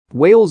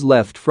Wales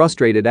left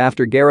frustrated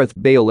after Gareth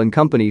Bale and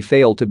company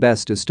failed to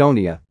best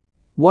Estonia.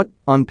 What,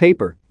 on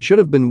paper, should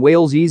have been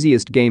Wales'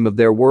 easiest game of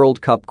their World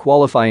Cup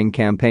qualifying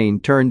campaign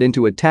turned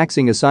into a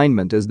taxing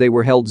assignment as they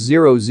were held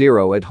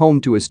 0-0 at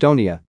home to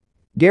Estonia.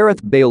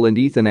 Gareth Bale and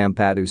Ethan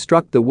Ampadu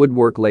struck the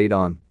woodwork late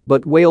on,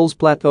 but Wales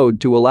plateaued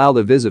to allow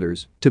the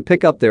visitors to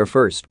pick up their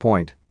first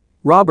point.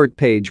 Robert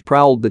Page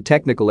prowled the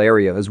technical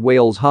area as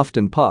Wales huffed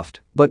and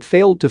puffed but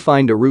failed to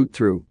find a route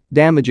through,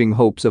 damaging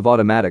hopes of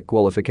automatic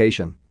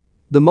qualification.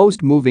 The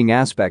most moving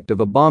aspect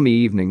of a balmy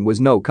evening was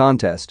no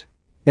contest.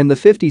 In the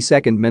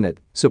 52nd minute,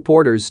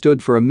 supporters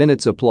stood for a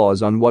minute's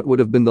applause on what would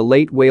have been the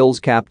late Wales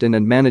captain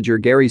and manager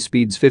Gary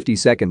Speed's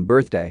 52nd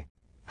birthday.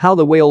 How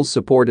the Wales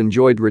support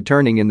enjoyed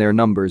returning in their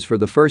numbers for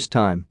the first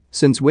time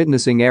since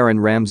witnessing Aaron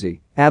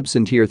Ramsey,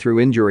 absent here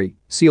through injury,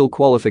 seal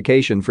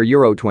qualification for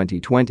Euro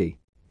 2020.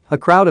 A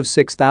crowd of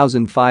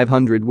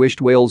 6,500 wished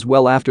Wales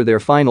well after their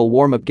final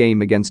warm-up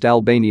game against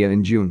Albania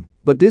in June,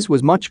 but this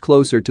was much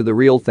closer to the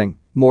real thing,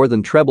 more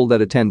than treble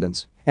that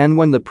attendance, and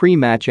when the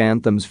pre-match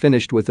anthems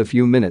finished with a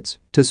few minutes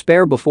to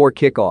spare before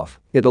kick-off,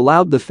 it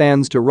allowed the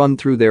fans to run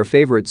through their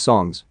favorite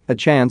songs, a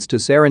chance to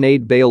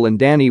serenade Bale and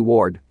Danny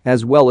Ward,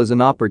 as well as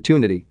an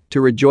opportunity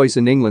to rejoice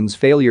in England's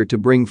failure to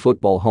bring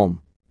football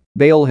home.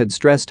 Bale had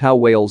stressed how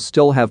Wales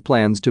still have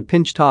plans to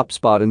pinch top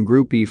spot in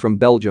Group E from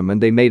Belgium,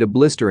 and they made a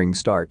blistering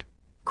start.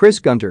 Chris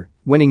Gunter,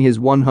 winning his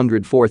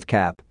 104th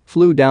cap,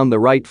 flew down the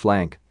right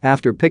flank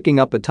after picking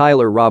up a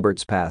Tyler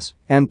Roberts pass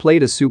and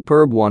played a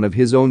superb one of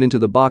his own into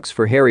the box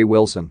for Harry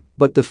Wilson,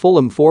 but the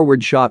Fulham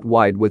forward shot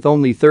wide with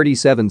only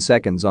 37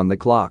 seconds on the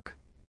clock.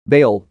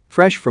 Bale,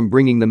 fresh from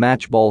bringing the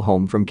match ball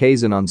home from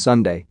Kazan on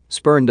Sunday,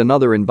 spurned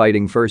another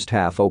inviting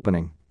first-half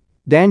opening.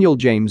 Daniel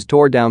James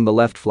tore down the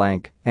left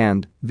flank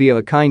and, via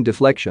a kind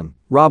deflection,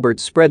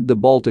 Roberts spread the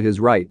ball to his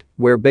right,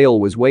 where Bale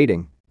was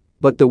waiting.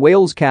 But the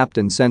Wales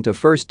captain sent a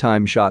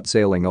first-time shot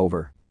sailing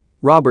over.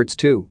 Roberts,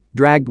 too,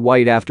 dragged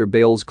wide after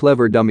Bale's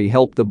clever dummy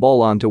helped the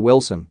ball on to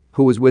Wilson,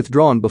 who was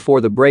withdrawn before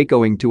the break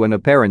owing to an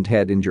apparent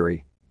head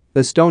injury.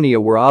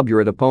 Estonia were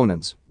obdurate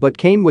opponents but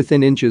came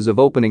within inches of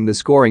opening the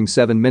scoring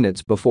 7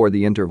 minutes before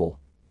the interval.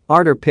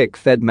 Artur Pick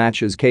fed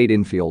matches Cade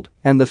infield,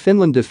 and the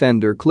Finland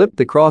defender clipped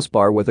the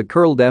crossbar with a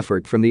curled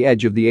effort from the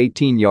edge of the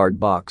 18-yard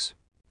box.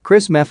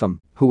 Chris Meffam,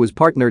 who was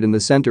partnered in the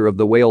center of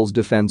the Wales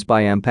defense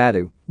by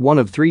Ampadu, one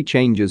of 3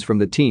 changes from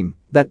the team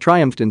that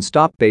triumphed in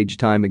stoppage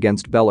time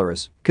against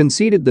Belarus,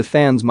 conceded the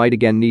fans might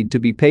again need to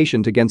be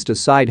patient against a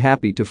side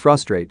happy to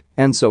frustrate,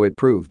 and so it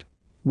proved.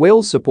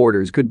 Wales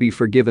supporters could be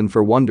forgiven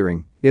for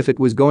wondering if it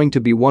was going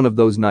to be one of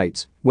those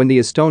nights when the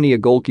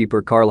Estonia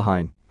goalkeeper Karl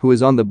Hein, who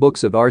is on the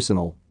books of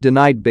Arsenal,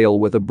 denied Bale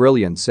with a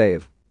brilliant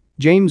save.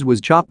 James was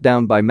chopped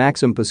down by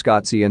Maxim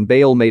Piscozzi and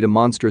Bale made a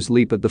monstrous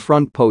leap at the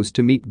front post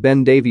to meet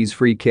Ben Davies'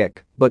 free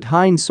kick, but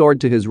Hein soared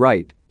to his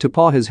right to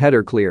paw his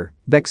header clear,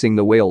 vexing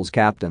the Wales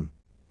captain.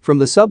 From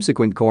the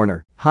subsequent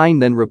corner, Hein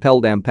then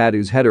repelled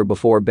Ampadu's header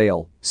before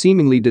Bale,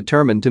 seemingly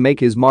determined to make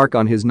his mark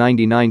on his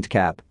 99th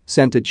cap,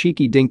 sent a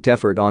cheeky dinked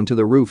effort onto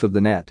the roof of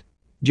the net.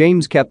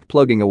 James kept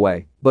plugging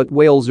away, but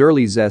Wales'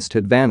 early zest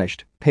had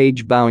vanished,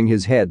 Page bowing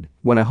his head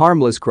when a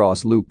harmless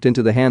cross looped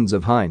into the hands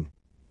of Hein.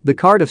 The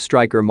Cardiff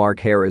striker Mark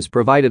Harris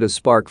provided a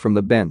spark from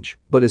the bench,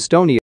 but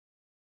Estonia